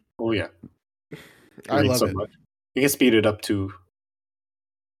 Oh, yeah. I love it. Much. You can speed it up, too.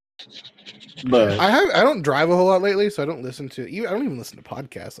 But I don't drive a whole lot lately, so I don't listen to... I don't even listen to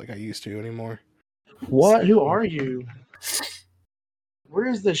podcasts like I used to anymore. What? Who are you? Where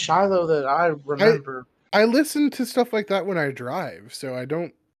is the Shiloh that I remember? I listen to stuff like that when I drive, so I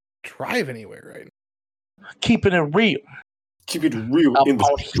don't drive anywhere right now. Keeping it real. Keep it real in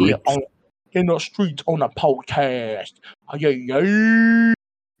the streets. In the streets on a podcast. Yeah.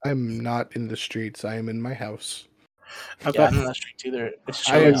 I'm not in the streets. I am in my house. I'm not in the streets either. It's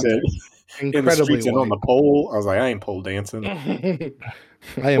I am incredibly in the streets and white. on the pole. I was like, I ain't pole dancing. I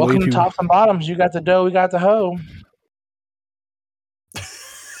am Welcome to Tops and Bottoms. You got the dough, we got the hoe.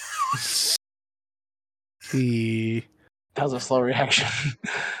 That was a slow reaction.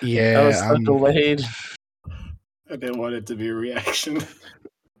 Yeah. That was so delayed. I didn't want it to be a reaction.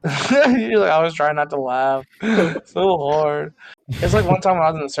 You're like, I was trying not to laugh so hard. It's like one time when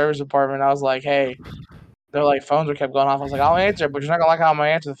I was in the service department, I was like, hey, they're like, phones are kept going off. I was like, I'll answer, but you're not gonna like how I'm gonna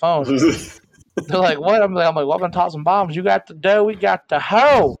answer the phone. They're like, what? I'm like, welcome to Toss and Bombs. You got the dough, we got the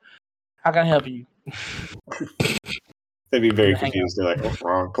hoe. How can I help you? They'd be very Hang confused. They're like, oh,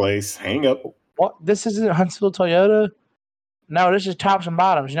 wrong place. Hang up. What? This isn't Huntsville Toyota? No, this is Tops and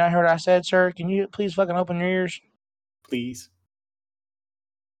Bottoms. You not heard what I said, sir? Can you please fucking open your ears? Please.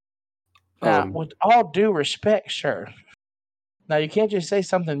 Now, with all due respect, sir. Now, you can't just say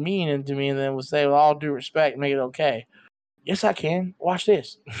something mean to me and then we'll say, with all due respect, make it okay. Yes, I can. Watch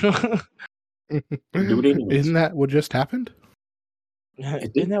this. Do it anyways. Isn't that what just happened?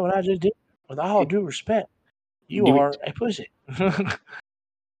 Isn't that what I just did? With all due respect, you Do are it. a pussy.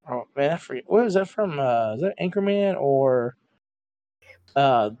 Oh, man, I forget. Where is that from? Is that Anchorman or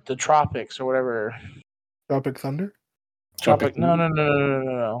the Tropics or whatever? Tropic Thunder? Tropic.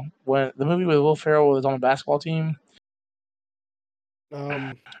 No. When the movie with Will Ferrell was on the basketball team.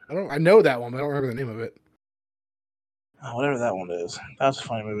 I know that one, but I don't remember the name of it. Oh, whatever that one is. That's a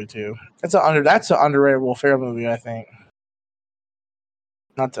funny movie too. That's an underrated Will Ferrell movie, I think.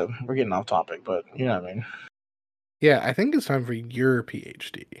 We're getting off topic, but you know what I mean. Yeah, I think it's time for your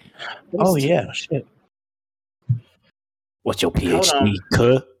PhD. Oh yeah, shit. What's your PhD,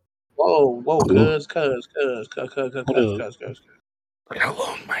 cuh? Whoa, cuz. Look how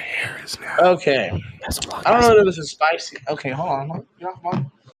long my hair is now. Okay. I don't know if this is spicy. Okay, hold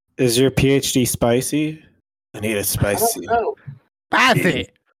on. Is your PhD spicy? I need it spicy. I don't know.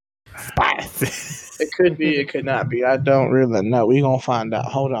 Spicy. It could be, it could not be. I don't really know. We're gonna find out.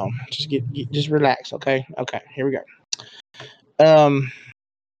 Hold on. Just relax, okay? Okay, here we go.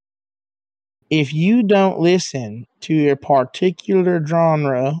 If you don't listen to a particular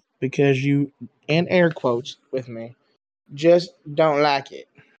genre because you, in air quotes with me, just don't like it,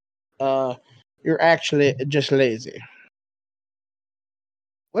 you're actually just lazy.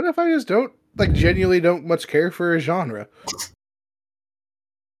 What if I just genuinely don't much care for a genre?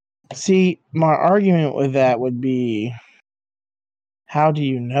 See, my argument with that would be, how do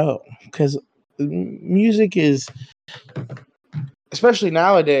you know? Because music is, especially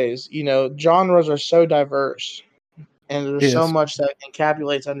nowadays, genres are so diverse, and there's so much that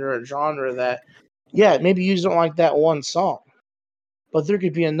encapsulates under a genre that, yeah, maybe you just don't like that one song, but there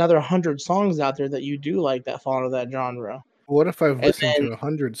could be another 100 songs out there that you do like that fall into that genre. What if I've listened to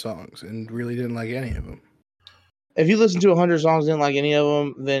 100 songs and really didn't like any of them? If you listen to 100 songs and didn't like any of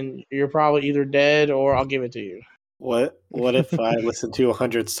them, then you're probably either dead or I'll give it to you. What if I listened to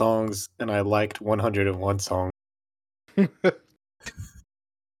 100 songs and I liked 101 songs? Then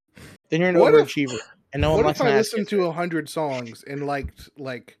you're an overachiever. And no one what if I listened to 100 songs and liked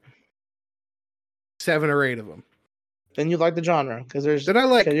like 7 or 8 of them? Then you like the genre because there's. Then I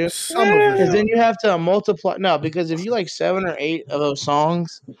like some of them. Because then you have to multiply. No, because if you like 7 or 8 of those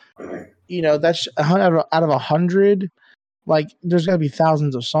songs, that's out of 100. Like, there's got to be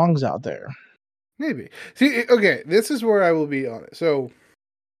thousands of songs out there. Maybe. See, okay, this is where I will be honest. So,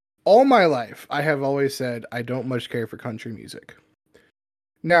 all my life, I have always said I don't much care for country music.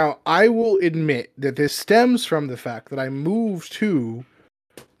 Now, I will admit that this stems from the fact that I moved to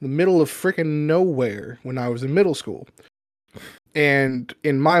the middle of freaking nowhere when I was in middle school. And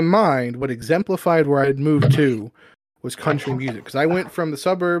in my mind, what exemplified where I'd moved to was country music. Because I went from the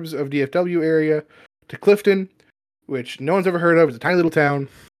suburbs of DFW area to Clifton, which no one's ever heard of. It's a tiny little town.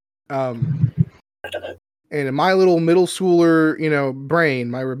 And in my little middle schooler, brain,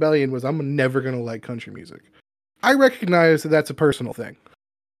 my rebellion was I'm never going to like country music. I recognize that that's a personal thing.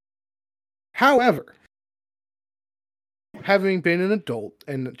 However, having been an adult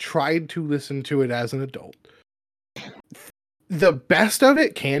and tried to listen to it as an adult, the best of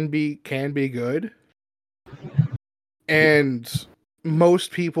it can be good. And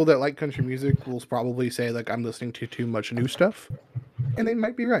most people that like country music will probably say, like, I'm listening to too much new stuff. And they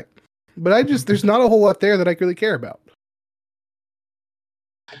might be right. But there's not a whole lot there that I really care about.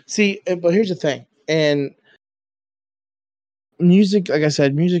 See, but here's the thing. And music, like I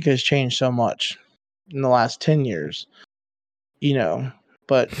said, music has changed so much in the last 10 years.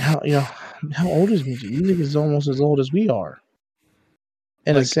 But how old is music? Music is almost as old as we are.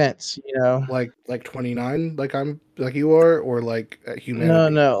 In a sense, like 29, like you are, or like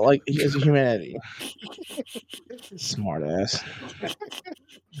humanity. No, like as a humanity. Smart ass.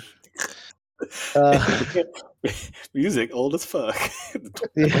 Music old as fuck.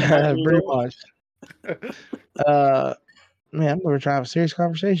 Yeah, pretty much. Man, I'm gonna try to have a serious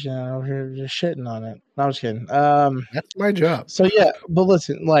conversation over here just shitting on it. No, I'm just kidding. That's my job. So yeah, but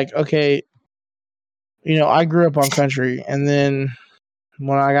listen, like, okay, I grew up on country, and then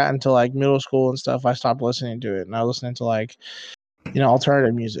when I got into like middle school and stuff, I stopped listening to it, and I was listening to like,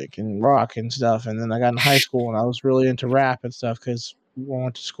 alternative music and rock and stuff. And then I got in high school, and I was really into rap and stuff because I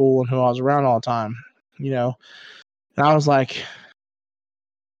went to school and who I was around all the time, And I was like,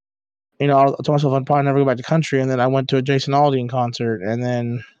 I told myself I'd probably never go back to country, and then I went to a Jason Aldean concert, and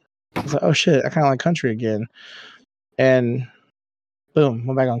then I was like, oh shit, I kind of like country again, and boom,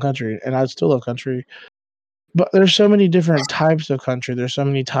 went back on country, and I still love country. But there's so many different types of country. There's so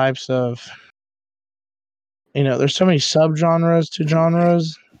many types of, there's so many subgenres to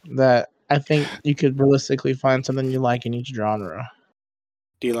genres that I think you could realistically find something you like in each genre.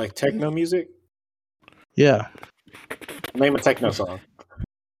 Do you like techno music? Yeah. Name a techno song.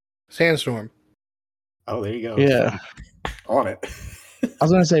 Sandstorm. Oh, there you go. Yeah. On it. I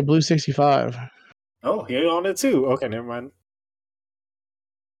was going to say Blue 65. Oh, you're on it too. Okay, never mind.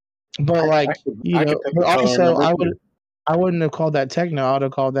 But but also I wouldn't have called that techno. I would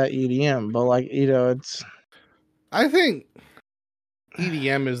have called that EDM. But it's. I think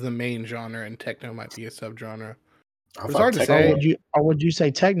EDM is the main genre, and techno might be a subgenre. It's hard to say. Or would you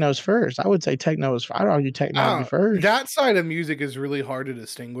say techno's first? I would say techno is. I'd argue techno would be first. That side of music is really hard to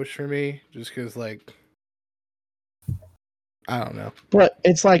distinguish for me, just because, I don't know. But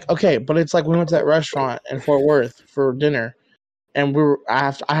it's like we went to that restaurant in Fort Worth for dinner, and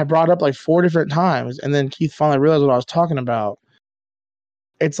I had brought up like 4 different times, and then Keith finally realized what I was talking about.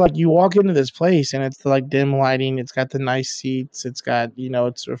 It's like you walk into this place, and it's like dim lighting. It's got the nice seats. It's got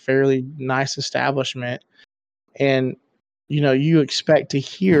it's a fairly nice establishment. And, you expect to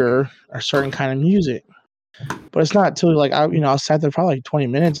hear a certain kind of music. But it's not until, I sat there probably 20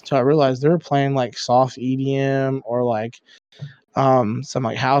 minutes until I realized they were playing, soft EDM or, some,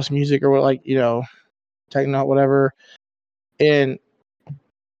 house music or, techno, whatever. And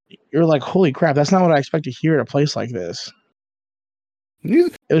you're like, holy crap, that's not what I expect to hear at a place like this.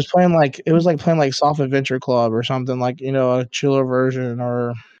 It was playing playing Soft Adventure Club or something, a chiller version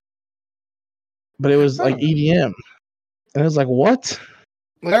but it was EDM. And it was like, what?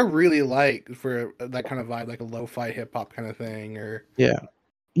 I really like for that kind of vibe, like a lo-fi hip hop kind of thing, or yeah,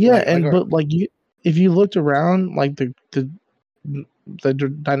 if you looked around, the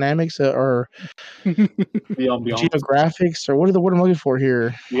dynamics or geographics or what I'm looking for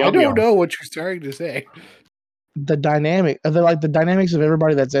here. I don't know what you're starting to say. The dynamics of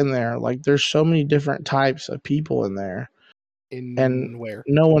everybody that's in there. There's so many different types of people in there, and where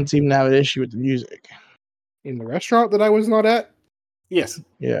no one seemed to have an issue with the music. In the restaurant that I was not at? Yes.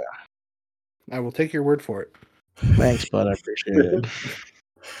 Yeah. I will take your word for it. Thanks, bud. I appreciate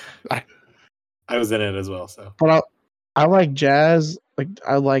it. I was in it as well, so. But I like jazz.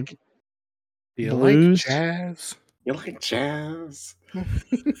 I like blues. Like jazz? You like jazz? You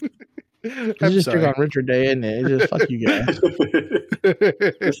just took on Richard Day, isn't it? It's just fuck you guys.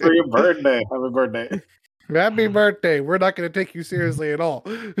 It's for your birthday. Happy birthday. Happy birthday. We're not going to take you seriously at all.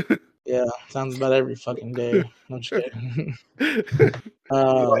 Yeah, sounds about every fucking day. I'm just kidding.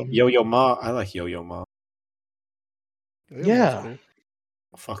 Like Yo-Yo Ma. I like Yo-Yo Ma. Yeah.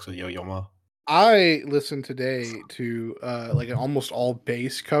 I fucks with Yo-Yo Ma. I listened today to an almost all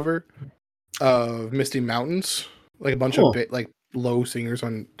bass cover of Misty Mountains. A bunch of low singers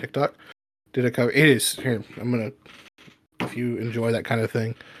on TikTok did a cover. It is here. I'm gonna. If you enjoy that kind of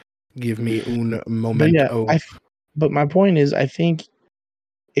thing, give me un momento. But my point is, I think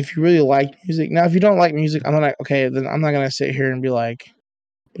if you really like music, now if you don't like music, then I'm not gonna sit here and be like,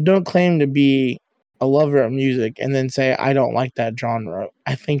 don't claim to be a lover of music and then say I don't like that genre.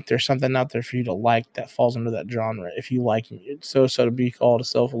 I think there's something out there for you to like that falls under that genre. If you like it, so to be called a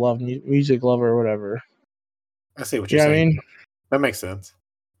self-love music lover or whatever. I see what you're saying. I mean, that makes sense.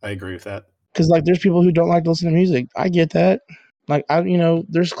 I agree with that. Because there's people who don't like to listen to music. I get that.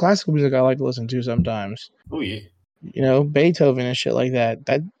 There's classical music I like to listen to sometimes. Oh yeah. Beethoven and shit like that.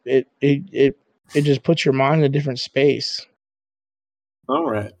 That it just puts your mind in a different space. All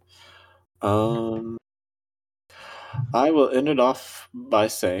right. I will end it off by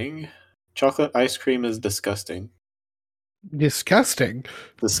saying chocolate ice cream is disgusting. Disgusting?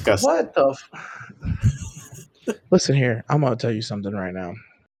 Disgusting. What the Listen here, I'm going to tell you something right now.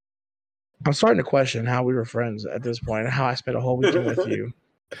 I'm starting to question how we were friends at this point and how I spent a whole weekend with you.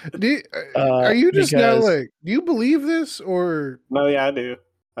 Are you just now do you believe this or? No, yeah, I do.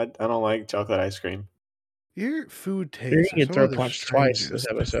 I don't like chocolate ice cream. Your food taste. You're going to get throat punched twice this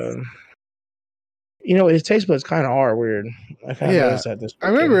episode. His taste buds kind of are weird. I kind of noticed that this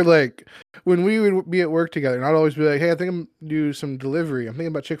weekend. I remember when we would be at work together and I'd always be like, hey, I think I'm going to do some delivery. I'm thinking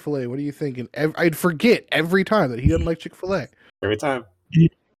about Chick-fil-A. What do you think? And I'd forget every time that he doesn't like Chick-fil-A. Every time. You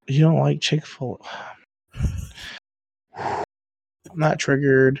don't like Chick-fil-A. I'm not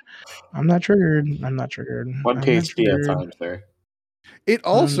triggered. I'm not triggered. I'm not triggered. One I'm not PhD at a triggered. time, sir.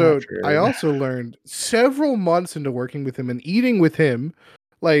 I also learned several months into working with him and eating with him,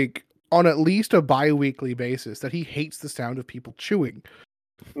 like on at least a bi-weekly basis, that he hates the sound of people chewing.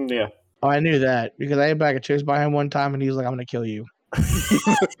 Yeah. Oh, I knew that because I ate a bag of chips by him one time, and he was like, "I'm gonna kill you." This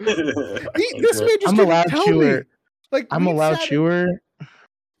man just I'm a didn't loud tell chewer. me. Like I'm a we loud sat chewer,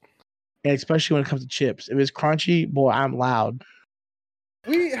 and especially when it comes to chips. If it's crunchy, boy, I'm loud.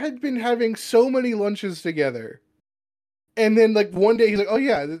 We had been having so many lunches together. And then like one day he's like, "Oh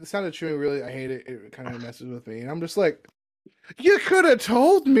yeah, the sound of chewing really, I hate it. It kind of messes with me." And I'm just like, "You could have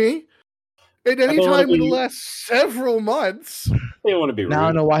told me at any time in the last several months." They want to be rude. Now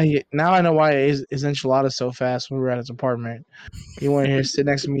I know why his enchiladas so fast when we were at his apartment. He wanted here to sit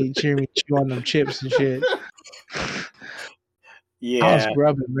next to me, cheer me, chew on them chips and shit. Yeah. I was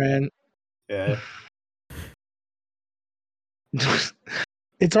grubbing, man. Yeah.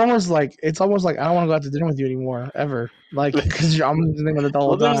 It's almost like I don't want to go out to dinner with you anymore ever. Like because I'm thinking about it the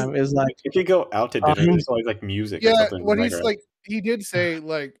whole time. It's like if you go out to dinner, there's always like music. Yeah, or something what he's like, he did say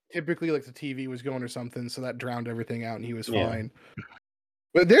like typically like the TV was going or something, so that drowned everything out, and he was fine.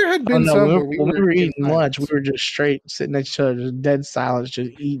 But there had been some where we were eating lunch. We were just straight sitting next to each other, just dead silence,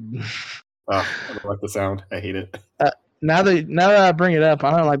 just eating. Oh, I don't like the sound. I hate it. Now that I bring it up,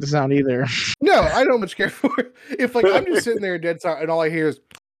 I don't like the sound either. No, I don't much care for it. If like I'm just sitting there dead silent and all I hear is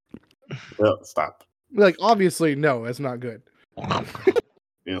stop. Like obviously, no, that's not good.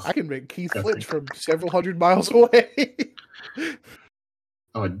 Yes. I can make Keith flinch from several hundred miles away.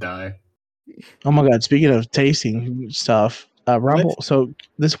 I would die. Oh my god! Speaking of tasting stuff, Rumple. So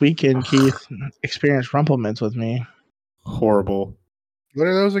this weekend, Keith experienced Rumple Mints with me. Horrible. What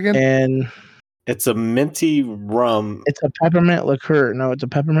are those again? And it's a minty rum. It's a peppermint liqueur. No, it's a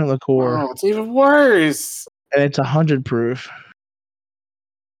peppermint liqueur. Oh, it's even worse. And it's 100 proof.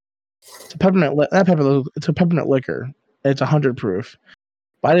 It's a peppermint. It's a peppermint liquor. And it's 100 proof.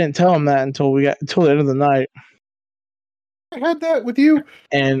 But I didn't tell him that until the end of the night. I had that with you.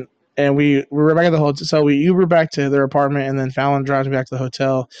 And we were back at the hotel. So we Uber back to their apartment, and then Fallon drives me back to the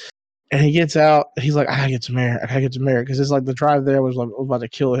hotel. And he gets out. He's like, I gotta get some air. Because it's like the drive there was about to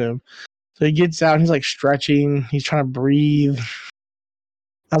kill him. So he gets out. And he's like stretching. He's trying to breathe.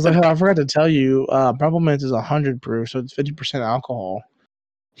 I was like, oh, I forgot to tell you, Rumple Mints is 100 proof, so it's 50% alcohol.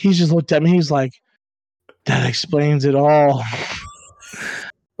 He just looked at me. He's like, that explains it all.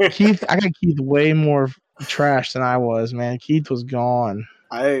 I got Keith way more trash than I was, man. Keith was gone.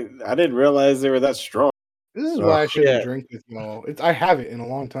 I didn't realize they were that strong. This is why I shouldn't drink with y'all. I have it in a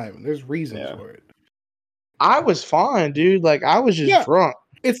long time. There's reasons for it. I was fine, dude. Like I was just drunk.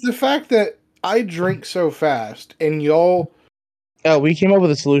 It's the fact that I drink so fast, and y'all. Oh, we came up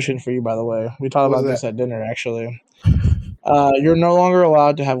with a solution for you, by the way. We talked about this at dinner, actually. You're no longer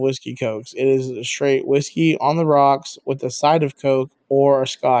allowed to have whiskey cokes. It is a straight whiskey on the rocks with a side of Coke or a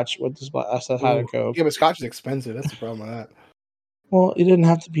scotch with a side of Coke. Yeah, but scotch is expensive. That's the problem with that. Well, it didn't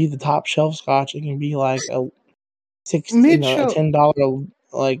have to be the top shelf scotch. It can be like a $10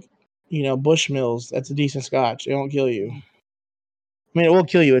 like Bushmills. That's a decent scotch. It won't kill you. I mean, it will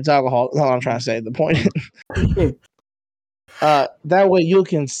kill you. It's alcohol. That's all I'm trying to say. The point. That way you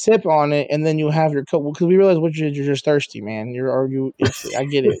can sip on it, and then you'll have your Coke. Because we realize you're just thirsty, man. I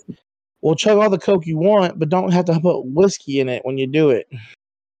get it. Well, chug all the Coke you want, but don't have to put whiskey in it when you do it.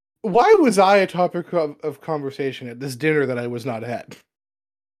 Why was I a topic of conversation at this dinner that I was not at?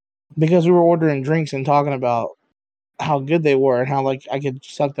 Because we were ordering drinks and talking about how good they were and how like I could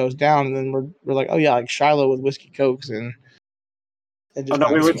suck those down, and then we're like, oh yeah, like Shiloh with whiskey Cokes and. We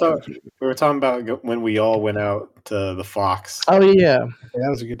were talking about when we all went out to the Fox. Oh yeah, that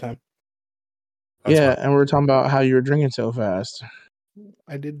was a good time. That's fun. And we were talking about how you were drinking so fast.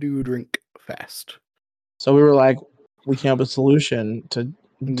 I did do drink fast. So we were like, we came up with a solution to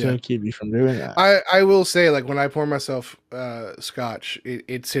keep you from doing that. I will say, like when I pour myself scotch,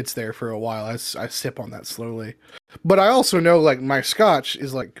 it sits there for a while. I sip on that slowly, but I also know like my scotch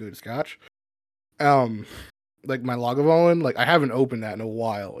is like good scotch. Like my Lagavulin, like I haven't opened that in a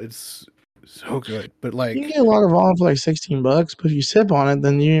while. It's so good, but like you can get a Lagavulin for like $16, but if you sip on it,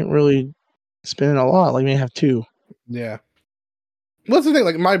 then you ain't really spending a lot. Like you may have two. Yeah. What's the thing?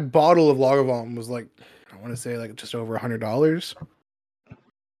 Like my bottle of Lagavulin was like I want to say like just over $100.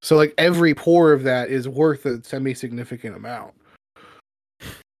 So like every pour of that is worth a semi-significant amount.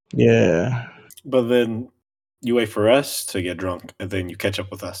 Yeah. But then you wait for us to get drunk, and then you catch up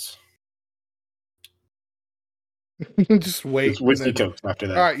with us. Just wait. It's whiskey Cokes after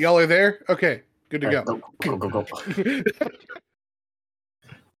that. All right, y'all are there? Okay, good to go. Go.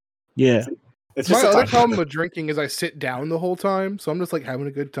 Yeah. It's My just a other time problem limit. with drinking is I sit down the whole time, so I'm just like having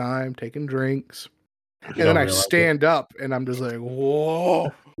a good time, taking drinks, You and don't then I realize it. stand up and I'm just like,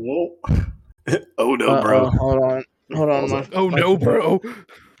 whoa, Whoa. Oh no, bro. Hold on. My, oh my, no, bro.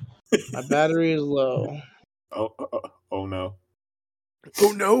 my battery is low. Oh no.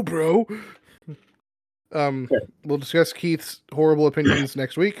 Oh no, bro. We'll discuss Keith's horrible opinions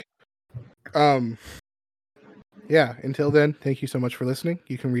next week. Yeah, until then, thank you so much for listening.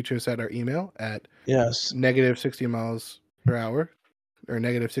 You can reach us at our email at Yes. negative 60 miles per hour or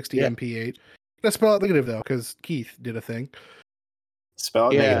negative 60 Yeah. mph. Let's spell out negative though, because Keith did a thing. Spell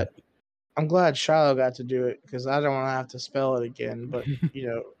out Yeah. negative. I'm glad Shiloh got to do it because I don't want to have to spell it again. But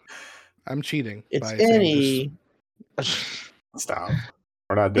I'm cheating it's by saying any. Stop.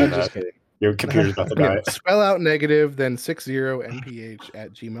 We're not doing I'm just that. kidding. Your computer's about to die. spell out negative, then 60mph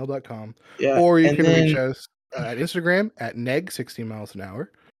at gmail.com. Yeah. Or you and can then, reach us at Instagram at neg 60 miles an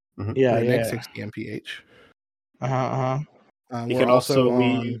hour. Yeah. Neg Yeah. 60 mph. You We're can also on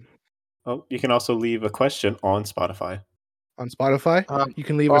leave. Oh, you can also leave a question on Spotify. on Spotify. You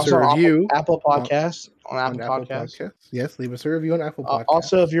can leave We're us a also on review Apple Podcasts. On on Apple Podcasts. Yes, leave us a review on Apple Podcasts.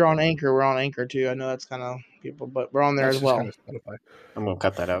 Also, if you're on Anchor, we're on Anchor too. I know that's kind of people, but we're on there That's as just well. kind of Spotify. I'm gonna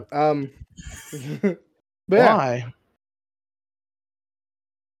cut that out. But yeah, Why?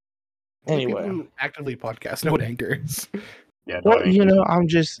 only people Anyway. who actively podcast know what Anchor is. Yeah, no, Well, I'm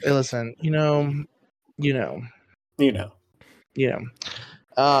just listen. Yes,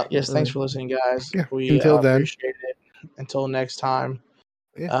 thanks for listening, guys. Yeah, We until then. appreciate it. Until next time.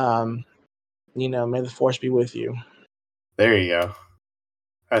 Yeah. May the force be with you. There you go.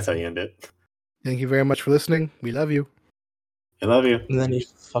 That's how you end it. Thank you very much for listening. We love you. I love you. And then he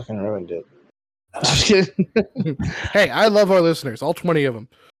fucking ruined it. Just kidding. Hey, I love our listeners, all 20 of them.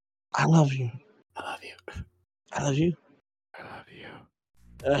 I love you. I love you. I love you. I love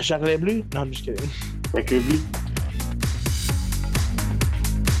you. Chocolat bleu? No, I'm just kidding. That could be.